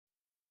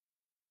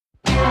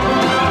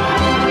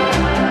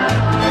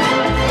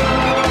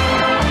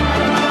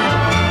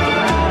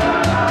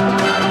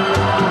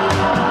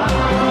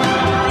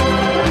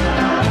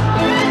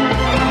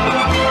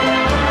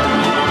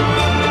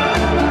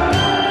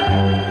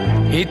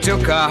He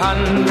took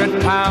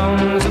 100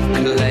 pounds of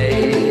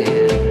clay,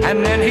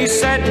 and then he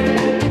said,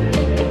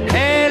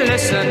 hey,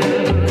 listen,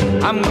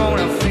 I'm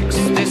gonna fix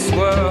this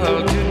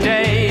world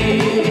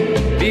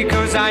today,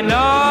 because I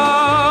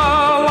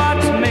know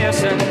what's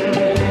missing.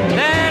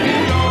 Then he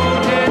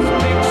rolled his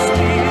big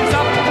sleeves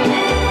up,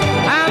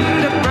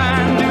 and a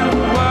brand new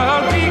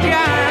world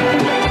began.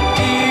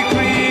 He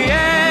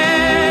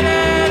created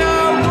a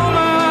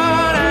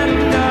woman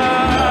and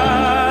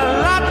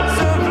lots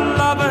of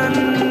loving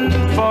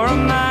for a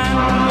man.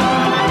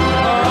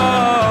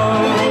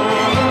 Oh,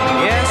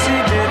 yes he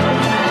did.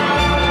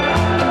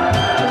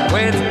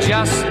 With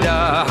just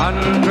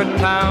 100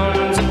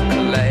 pounds of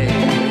clay,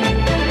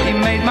 he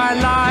made my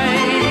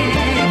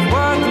life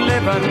worth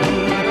living,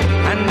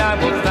 and I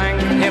will thank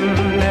him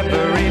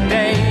every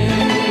day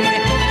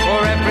for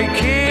every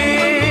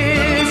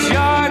kiss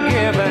you're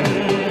given,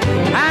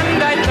 and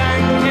I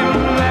thank him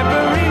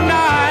every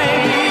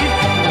night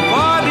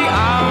for the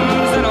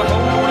arms that are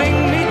holding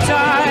me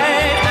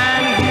tight.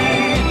 And he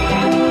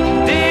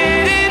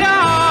did it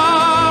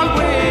all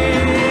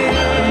with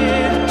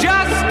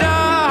just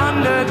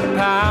 100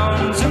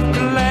 pounds of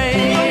clay.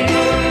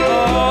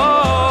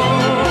 Oh,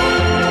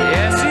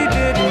 yes he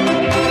did.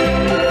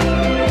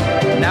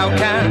 Now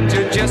can't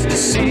you just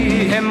see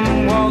him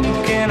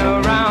walking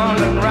around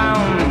and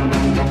round,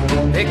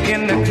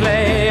 picking the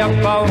clay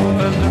up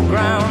over the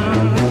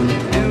ground,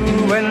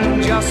 doing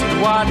just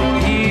what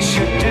he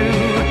should do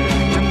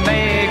to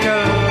make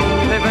a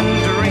living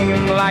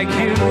dream like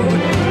you.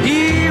 He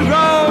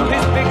wrote